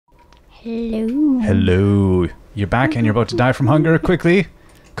Hello. Hello. You're back and you're about to die from hunger. Quickly.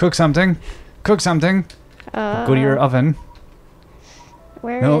 Cook something. Cook something. Go to your oven.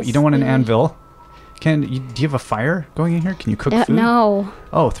 No, you don't want an anvil. Do you have a fire going in here? Can you cook food? No.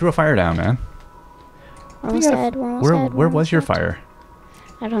 Oh, threw a fire down, man. Where was your fire?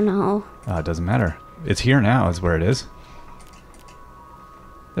 I don't know. It doesn't matter. It's here now is where it is.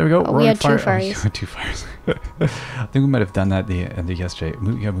 There we go. Oh, we had two fires. Oh, two fires. I think we might have done that the yesterday.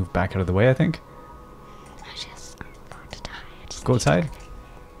 You gotta move back out of the way, I think. I'm about to die. Go outside.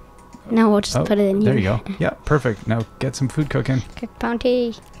 No, we'll just put it in here. There you go. Yeah, perfect. Now get some food cooking. Cook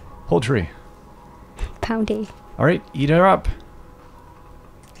poundy. Poultry. Poundy. All right, eat her up.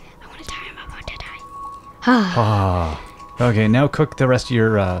 I want to die. I'm about to die. Ah. Okay, now cook the rest of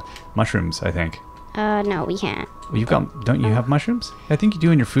your mushrooms, I think. No, we can't. Well, you've got. Don't you have mushrooms? I think you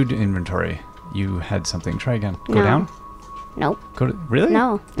do in your food inventory. You had something. Try again. Go down. Nope. Go to really?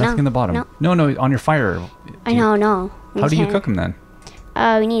 No. Nothing in the bottom. No. No, on your fire. I know. No. How do you cook them then?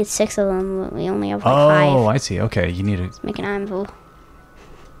 We need 6 of them. But we only have like 5. Oh, I see. Okay, you need to make an anvil.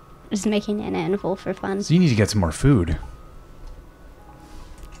 Just making an anvil for fun. So you need to get some more food.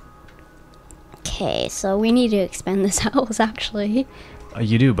 Okay, so we need to expand this house actually.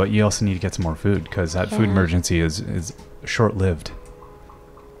 You do, but you also need to get some more food because that food emergency is short-lived.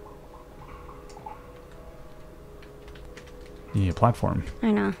 You need a platform.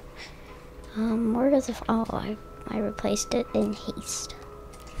 I know. Where does it? Oh, I replaced it in haste.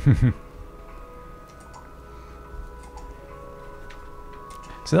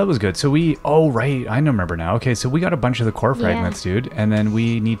 So that was good. So right, I remember now. Okay, so we got a bunch of the core fragments, dude, and then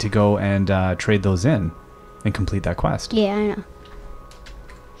we need to go and trade those in and complete that quest. Yeah, I know.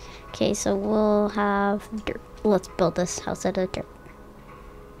 Okay, so we'll have dirt. Let's build this house out of dirt.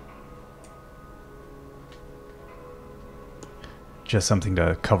 Just something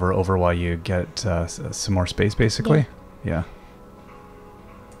to cover over while you get some more space, basically? Yeah.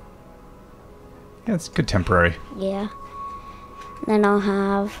 Yeah, it's good temporary. Yeah. Then I'll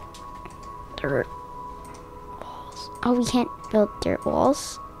have dirt walls. Oh, we can't build dirt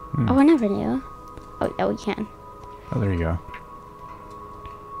walls? Oh, I never knew. Oh, yeah, we can. Oh, there you go.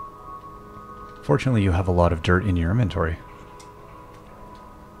 Fortunately, you have a lot of dirt in your inventory.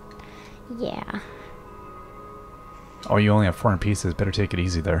 Yeah. Oh, you only have 400 pieces. Better take it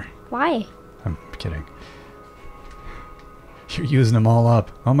easy there. Why? I'm kidding. You're using them all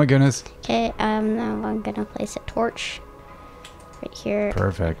up. Oh my goodness. Okay, now I'm gonna place a torch right here.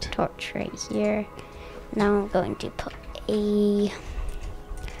 Perfect. Torch right here. Now I'm going to put a...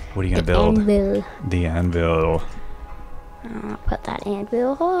 What are you gonna build? Anvil. The anvil. I'll put that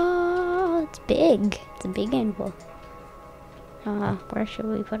anvil. Oh, it's big. It's a big anvil. Where should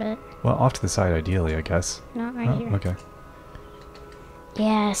we put it? Well, off to the side, ideally, I guess. Not right here. Okay.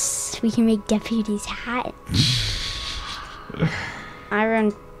 Yes, we can make Deputy's hat.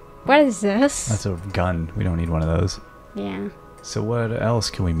 Iron. What is this? That's a gun. We don't need one of those. Yeah. So what else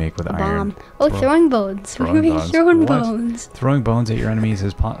can we make with a iron? Bomb. Oh, throwing bones. Throwing bones. Throwing bones. Throwing bones at your enemies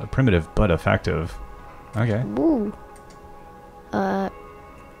is primitive but effective. Okay. Ooh.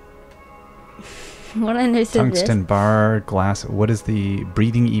 What understood Tungsten this? bar, glass. What is the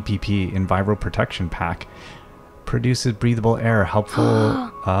breathing EPP? Enviro protection pack. Produces breathable air. Helpful.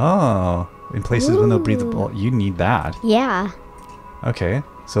 Oh. In places with no breathable. You need that. Yeah. Okay.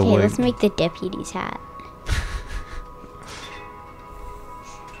 So okay, let's make the deputy's hat.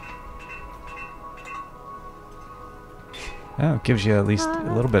 Yeah, it gives you at least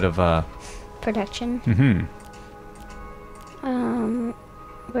a little bit of protection. Mm-hmm.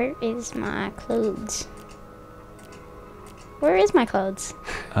 Where is my clothes? Where is my clothes?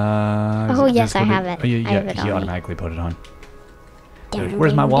 Oh yes, I have it. Oh, yeah, I have it he automatically put it on.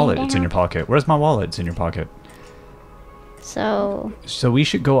 Where's my wallet? It's in your pocket. Where's my wallet? It's in your pocket. So we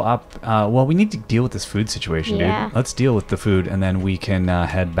should go up. Well, we need to deal with this food situation, dude. Let's deal with the food, and then we can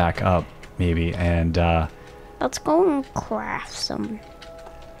head back up, maybe, and... let's go and craft some.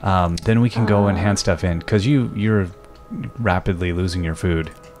 Then we can go and hand stuff in, because you're rapidly losing your food.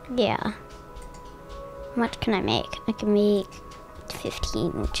 Yeah. How much can I make? I can make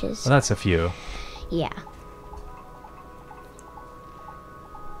 15, which is... Well, that's a few. Yeah.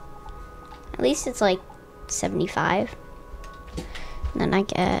 At least it's like 75. And then I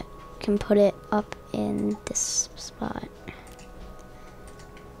can put it up in this spot.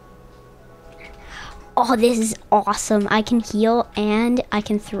 Oh, this is awesome. I can heal and I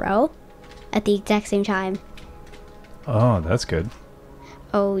can throw at the exact same time. Oh, that's good.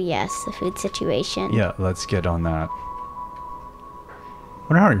 Oh, yes, the food situation. Yeah, let's get on that.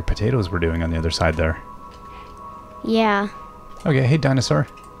 Wonder how your potatoes were doing on the other side there. Yeah. Okay, hey dinosaur.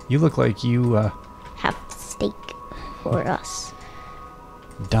 You look like you have steak for us.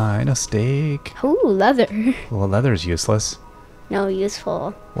 dine a steak. Ooh, leather. Well, leather's useless. No,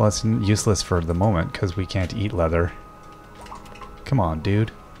 useful. Well, it's useless for the moment because we can't eat leather. Come on,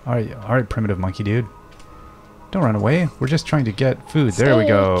 dude. All right, primitive monkey dude. Don't run away. We're just trying to get food. There we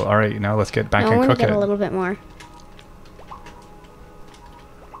go. All right, now let's get back and cook it. Get a little bit more.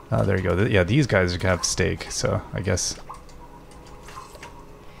 Oh, there you go. Yeah, these guys have steak, so I guess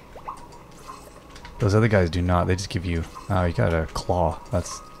those other guys do not. They just give you. Oh, you got a claw.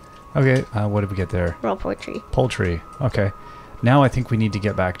 That's okay. What did we get there? Raw poultry. Poultry. Okay. Now I think we need to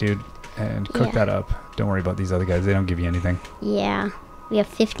get back, dude, and cook that up. Don't worry about these other guys. They don't give you anything. Yeah. We have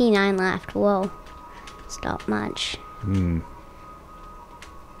 59 left. Whoa. It's not much.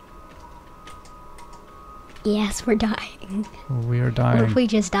 Yes, we're dying. We are dying. What if we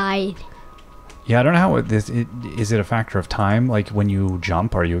just died? Yeah, I don't know how is it a factor of time? Like when you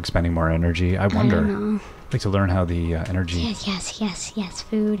jump, are you expending more energy? I wonder. I don't know. I'd like to learn how the energy. Yes.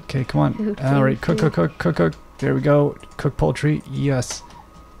 Food. Okay, come on. Food, All right, food. cook. There we go. Cook poultry. Yes.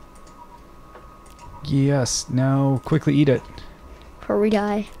 Yes. Now, quickly eat it. Before we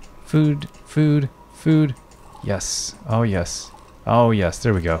die. Food. Yes. Oh yes.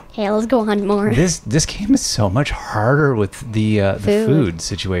 There we go. Okay, let's go on more. This game is so much harder with the food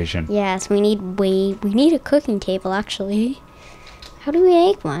situation. Yes, we need a cooking table actually. How do we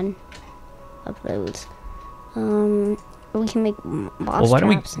make one of those? We can make well, why don't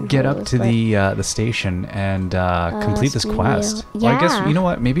we get up to the station and complete this quest? Yeah. Well, I guess you know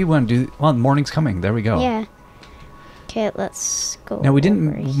what? Maybe we want to do. Well, morning's coming. There we go. Yeah. Okay, let's go. Now we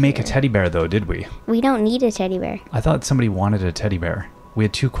didn't make a teddy bear though, did we? We don't need a teddy bear. I thought somebody wanted a teddy bear. We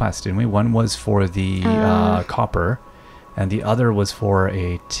had 2 quests, didn't we? One was for the copper, and the other was for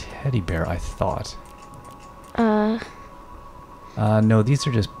a teddy bear. I thought. No, these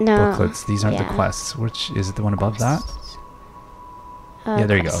are just booklets. These aren't the quests. Which is it? The one above that? Yeah,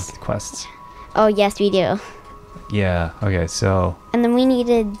 there you go. Quests. Oh yes, we do. Yeah. Okay. So. And then we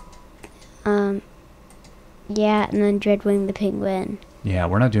needed, yeah, and then Dreadwing the penguin. Yeah,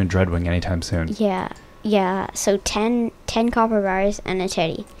 we're not doing Dreadwing anytime soon. Yeah. So 10 copper bars and a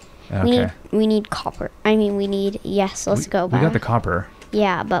teddy. Okay. We need copper. I mean, we need. Yes, let's go. We got the copper.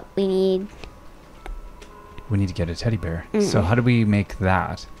 Yeah, but we need. We need to get a teddy bear. So how do we make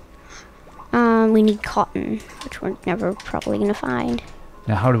that? We need cotton, which we're never probably gonna find.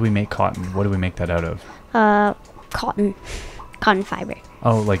 Now, how do we make cotton? What do we make that out of? Cotton fiber.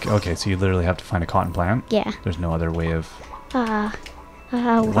 Oh, like, okay, so you literally have to find a cotton plant? Yeah. There's no other way of... Wow,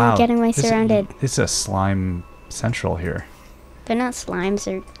 wow. I'm getting surrounded. This is a slime central here. They're not slimes,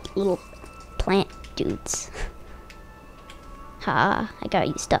 they're little plant dudes. I got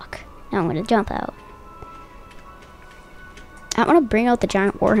you stuck. Now I'm gonna jump out. I want to bring out the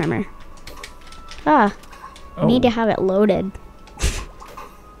giant warhammer. We need to have it loaded.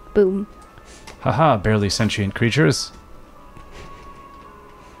 Boom. Haha, barely sentient creatures.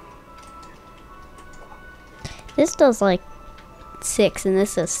 This does like 6 and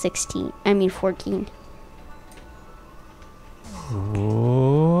this does 16. I mean 14.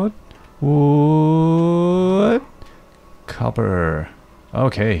 What? Copper.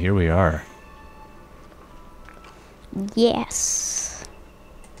 Okay, here we are. Yes.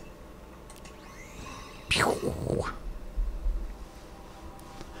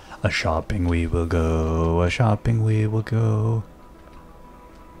 A shopping we will go, a shopping we will go.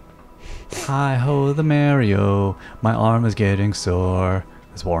 Hi ho the Mario, my arm is getting sore.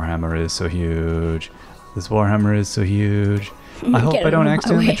 This warhammer is so huge. This warhammer is so huge. I hope I don't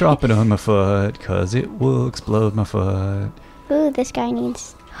accidentally drop it on my foot, cause it will explode my foot. Ooh, this guy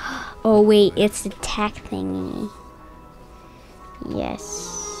needs... Oh wait, it's the tech thingy.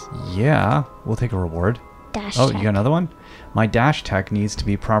 Yes. Yeah, we'll take a reward. Dash tech. tech. You got another one? My dash tech needs to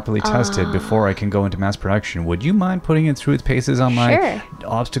be properly tested before I can go into mass production. Would you mind putting it through its paces on my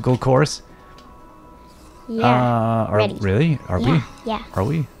obstacle course? Yeah. Ready. Really? Are we? Yeah. Are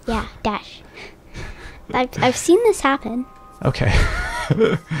we? Yeah, dash. I've seen this happen. Okay.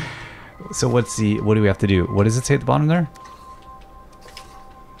 So what do we have to do? What does it say at the bottom there?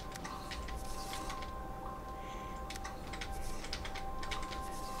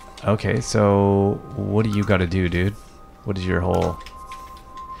 Okay, so what do you got to do, dude? What is your whole...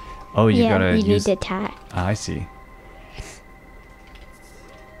 Oh, you gotta use... you need to attack. I see.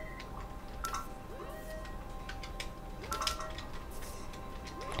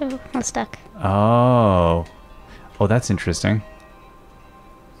 Oh, I'm stuck. Oh. Oh, that's interesting.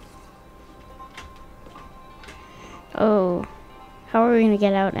 Oh. How are we gonna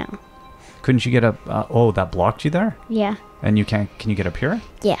get out now? Couldn't you get up? Oh, that blocked you there? Yeah. And you can't... Can you get up here?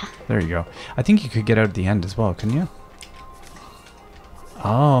 Yeah. There you go. I think you could get out at the end as well, couldn't you?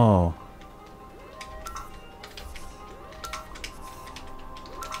 Oh.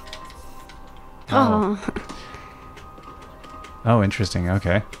 Oh. Oh, interesting.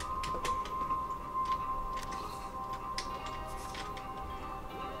 Okay.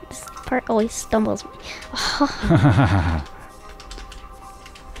 This part always stumbles me.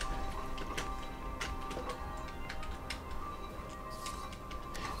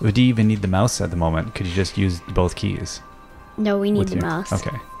 Do you even need the mouse at the moment? Could you just use both keys? No, we need the mouse.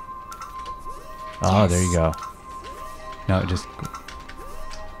 Okay. Oh, there you go. No, just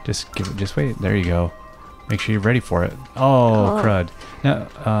wait. There you go. Make sure you're ready for it. Oh, crud. No.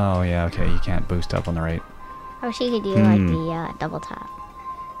 Oh, yeah. Okay, you can't boost up on the right. I wish you could do like the double tap.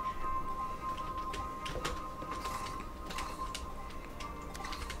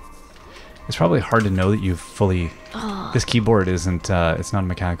 It's probably hard to know that you've fully... This keyboard isn't... it's not a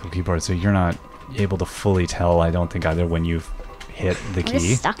mechanical keyboard, so you're not able to fully tell, I don't think, either when you've hit the key. I'm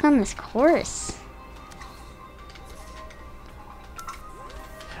just stuck on this course.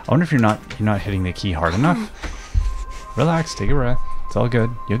 I wonder if you're not hitting the key hard enough. Relax, take a breath. It's all good.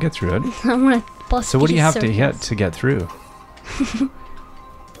 You'll get through it. I'm gonna bust. So what do you have to hit to get through?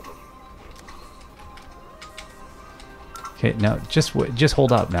 Okay, now just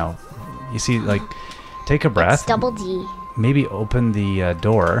hold up now. You see, like, take a breath. It's double D. Maybe open the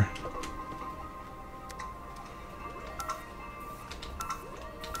door.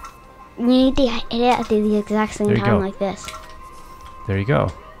 You need to hit it at the exact same time like this. There you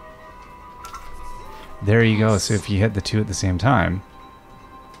go. There you go. So if you hit the two at the same time,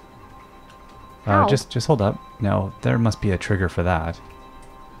 just hold up. Now there must be a trigger for that.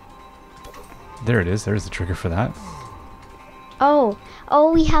 There it is. There's the trigger for that. Oh,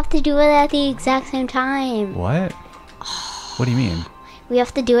 we have to do it at the exact same time. What? What do you mean? We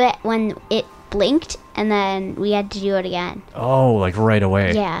have to do it when it blinked, and then we had to do it again. Oh, like right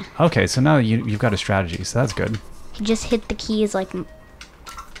away. Yeah. Okay, so now you've got a strategy, so that's good. You just hit the keys like...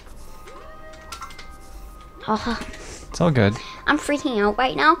 It's all good. I'm freaking out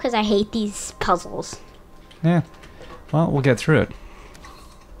right now because I hate these puzzles. Yeah. Well, we'll get through it.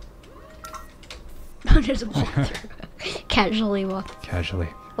 I'll just walk through. Casually walk. Casually.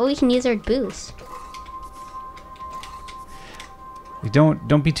 Well, we can use our boost.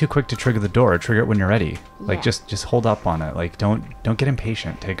 Don't be too quick to trigger the door. Trigger it when you're ready. Yeah. Like just hold up on it. Like don't get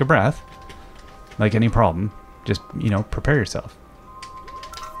impatient. Take a breath. Like any problem, just prepare yourself.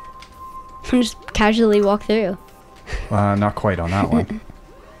 Just casually walk through. Not quite on that one.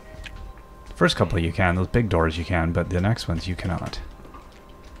 First couple you can. Those big doors you can, but the next ones you cannot.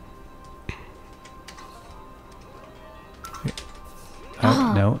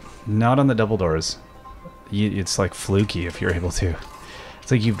 No, not on the double doors. It's like fluky if you're able to. It's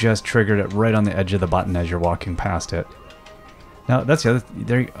like you've just triggered it right on the edge of the button as you're walking past it. Now that's the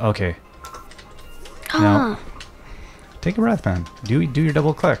other. Okay. Now, take a breath, man. Do your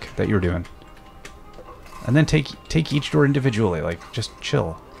double click that you were doing, and then take each door individually. Like just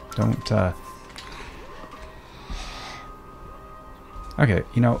chill. Don't. Okay,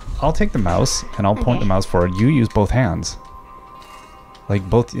 I'll take the mouse and I'll point the mouse forward. You use both hands. Like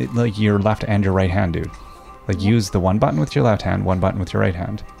your left and your right hand, dude. Like use the one button with your left hand, one button with your right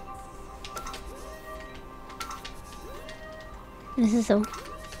hand. This is so...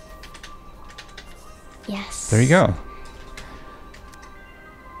 Yes. There you go.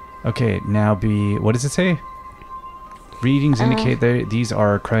 Okay, now what does it say? Readings indicate that these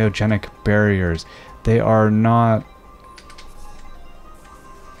are cryogenic barriers. They are not...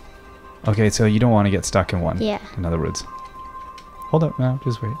 Okay, so you don't want to get stuck in one. Yeah. In other words. Hold up now,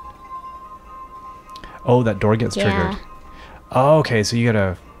 just wait. Oh, that door gets triggered. Oh, okay, so you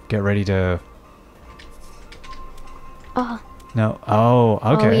gotta get ready to... Oh. No. Oh,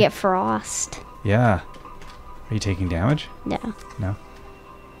 okay. Oh, we get frost. Yeah. Are you taking damage? No. No.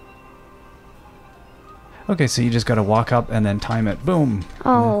 Okay, so you just gotta walk up and then time it. Boom.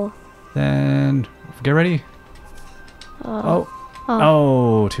 Oh. Then get ready.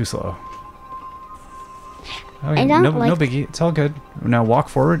 Oh, too slow. Okay, no biggie. It's all good. Now walk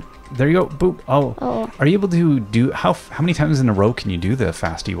forward. There you go. Boop. Oh. Are you able to do how many times in a row can you do the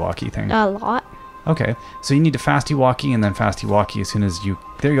fasty walkie thing? A lot. Okay, so you need to fasty walkie and then fasty walkie as soon as you.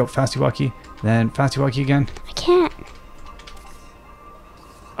 There you go. Fasty walkie. Then fasty walkie again. I can't.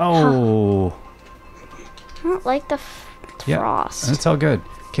 Oh. I don't like the frost. That's all good.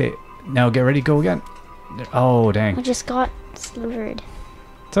 Okay, now get ready to go again. Oh, dang. I just got slivered.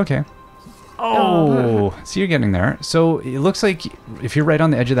 It's okay. Oh, so you're getting there. So it looks like if you're right on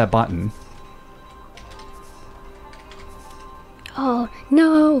the edge of that button,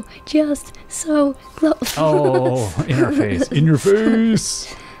 No, just so close. Oh, in our face. In your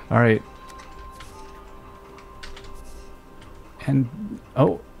face. All right. And,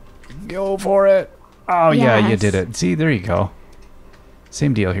 oh, go for it. Oh, yeah, you did it. See, there you go.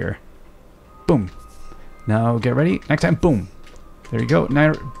 Same deal here. Boom. Now get ready. Next time, boom. There you go.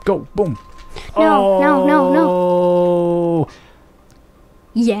 Now, go. Boom. No.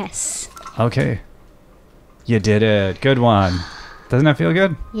 Yes. Okay. You did it. Good one. Doesn't that feel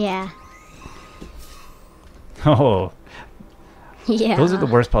good? Yeah. Oh. Yeah. Those are the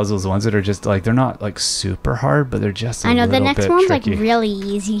worst puzzles, the ones that are just like, they're not like super hard, but they're just a little bit tricky. I know, the next one's like really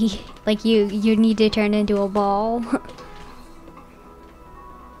easy. Like you need to turn into a ball.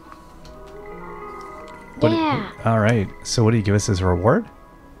 Yeah. All right. So what do you give us as a reward?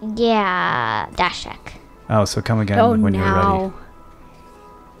 Yeah, dash check. Oh, so come again when you're ready.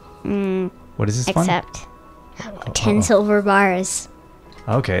 What is this one? Accept. 10 silver bars.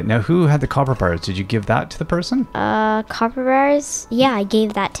 Okay. Now, who had the copper bars? Did you give that to the person? Copper bars? Yeah, I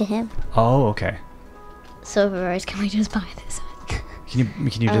gave that to him. Oh, okay. Silver bars, can we just buy this one?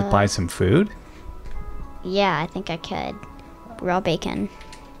 Can you just buy some food? Yeah, I think I could. Raw bacon.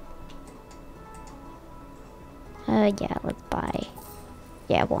 Yeah, let's buy.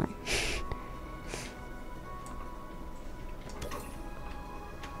 Yeah, one.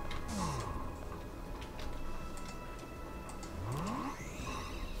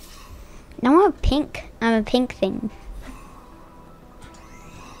 Now I'm pink. I'm a pink thing.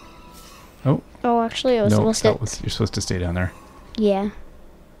 Oh. Oh, actually, I was supposed to. You're supposed to stay down there. Yeah.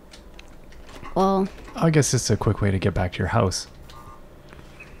 Well. I guess it's a quick way to get back to your house.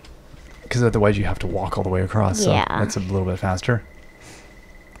 Because otherwise you have to walk all the way across. Yeah. So that's a little bit faster.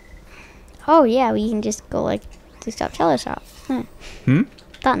 Oh, yeah, we can just go, like, two-stop cello shop.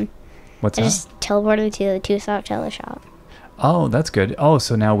 Done. What's I that? just teleported to the two-stop cello shop. Oh, that's good. Oh,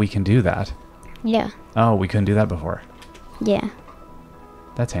 so now we can do that. Yeah. Oh, we couldn't do that before. Yeah.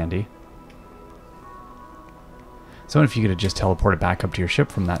 That's handy. So what if you could have just teleported back up to your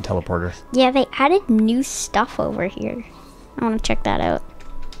ship from that teleporter? Yeah, they added new stuff over here. I want to check that out.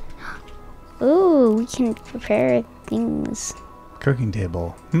 Ooh, we can prepare things. Cooking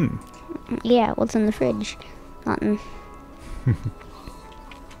table. Yeah, what's in the fridge? Nothing.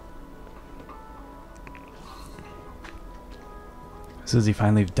 So is he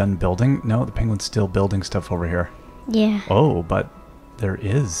finally done building? No, the penguin's still building stuff over here. Yeah. Oh, but there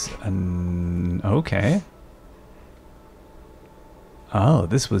is an... Okay. Oh,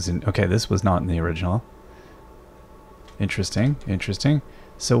 this was in... Okay, this was not in the original. Interesting, interesting.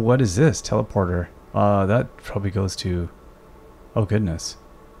 So what is this? Teleporter. That probably goes to... Oh, goodness.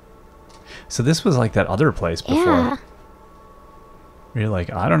 So this was like that other place before. Yeah. You're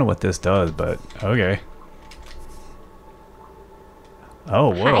like, I don't know what this does, but okay. Oh,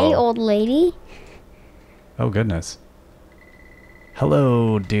 whoa. Hi, old lady. Oh, goodness.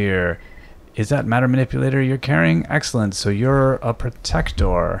 Hello, dear. Is that matter manipulator you're carrying? Excellent. So you're a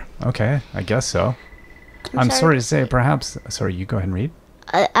protector. Okay, I guess so. I'm sorry to say, perhaps... Sorry, you go ahead and read.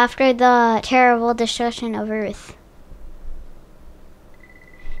 After the terrible destruction of Earth,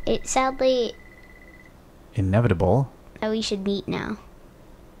 it's sadly Inevitable. that we should meet now.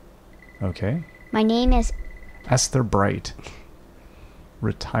 Okay. My name is Esther Bright.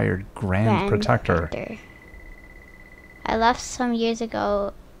 Retired Grand Protector. I left some years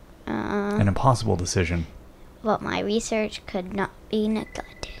ago. An impossible decision. But my research could not be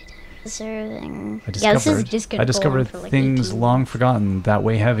neglected. Serving. I Yeah, this is just gonna I discovered go on for like things 18 long minutes. forgotten that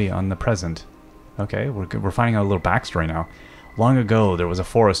weigh heavy on the present. Okay, we're finding out a little backstory now. Long ago, there was a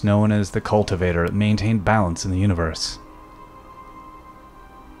forest known as the Cultivator that maintained balance in the universe.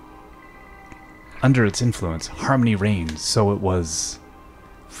 Under its influence, harmony reigned, so it was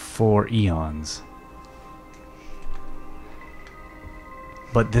for eons.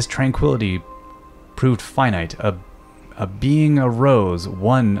 But this tranquility proved finite. A being arose,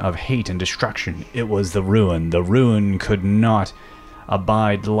 one of hate and destruction. It was the Ruin. The Ruin could not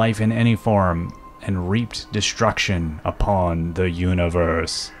abide life in any form, and reaped destruction upon the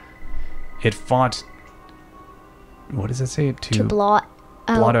universe. It fought... What does it say? To blot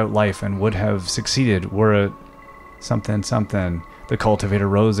out life, and would have succeeded were it something something. The Cultivator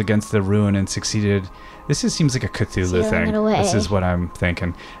rose against the Ruin and succeeded. This just seems like a Cthulhu thing. This is what I'm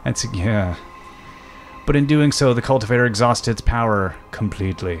thinking. Yeah. But in doing so, the Cultivator exhausted its power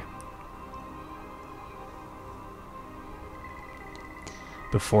completely.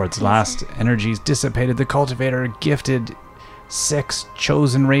 Before its last energies dissipated, the Cultivator gifted 6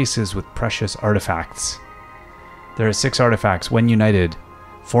 chosen races with precious artifacts. There are 6 artifacts, when united,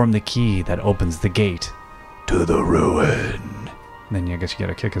 form the key that opens the gate to the Ruin. Then I guess you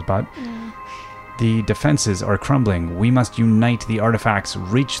gotta kick his butt. Yeah. The defenses are crumbling. We must unite the artifacts,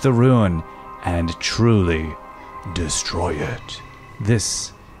 reach the ruin, and truly destroy it.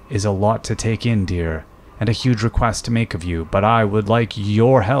 This is a lot to take in, dear, and a huge request to make of you, but I would like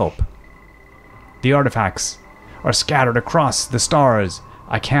your help. The artifacts are scattered across the stars.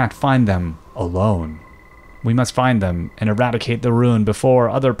 I can't find them alone. We must find them and eradicate the ruin before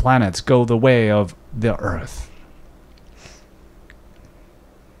other planets go the way of the Earth.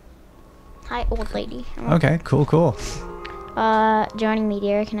 Hi, old lady. Okay, cool. Joining me,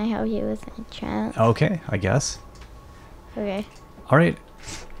 dear. Can I help you with a chat? Okay, I guess. Okay. All right.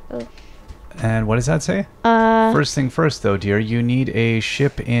 Oh. And what does that say? First thing first, though, dear, you need a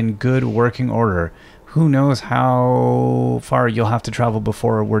ship in good working order. Who knows how far you'll have to travel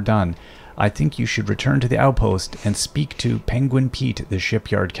before we're done. I think you should return to the outpost and speak to Penguin Pete, the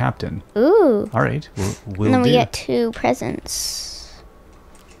shipyard captain. Ooh. All right, we'll And then we do. get 2 presents.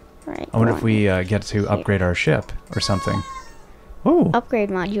 Right. I wonder if we get to upgrade our ship or something. Ooh. Upgrade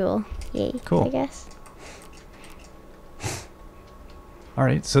module. Yay. Cool. I guess. All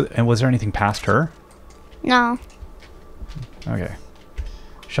right. So, and was there anything past her? No. Okay.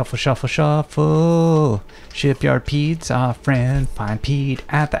 Shuffle, shuffle, shuffle. Shipyard Pete's our friend. Find Pete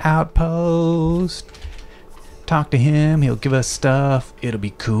at the outpost. Talk to him. He'll give us stuff. It'll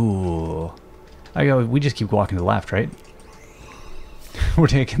be cool. We just keep walking to the left, right? We're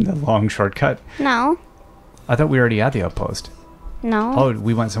taking the long shortcut. No. I thought we were already at the outpost. No. Oh,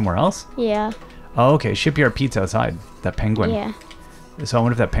 we went somewhere else? Yeah. Oh, okay. Shipyard Pete's outside. That penguin. Yeah. So I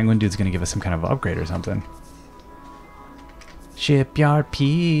wonder if that penguin dude's going to give us some kind of upgrade or something. Shipyard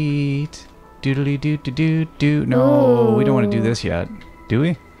Pete. Doodly doo doo doo doo. No, we don't want to do this yet. Do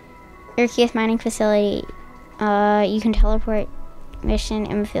we? Urkius mining facility. You can teleport. Mission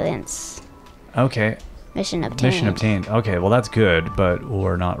amphibians. Okay. Mission obtained. Mission obtained. Okay, well that's good, but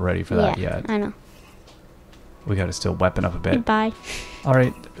we're not ready for that yet. I know. We got to still weapon up a bit. Goodbye. All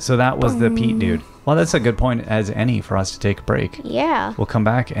right, so that was the Pete dude. Well, that's a good point as any for us to take a break. Yeah. We'll come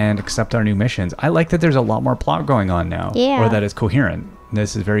back and accept our new missions. I like that there's a lot more plot going on now. Yeah. Or that it's coherent.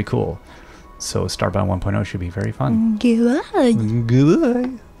 This is very cool. So Starbound 1.0 should be very fun. Goodbye.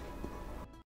 Goodbye.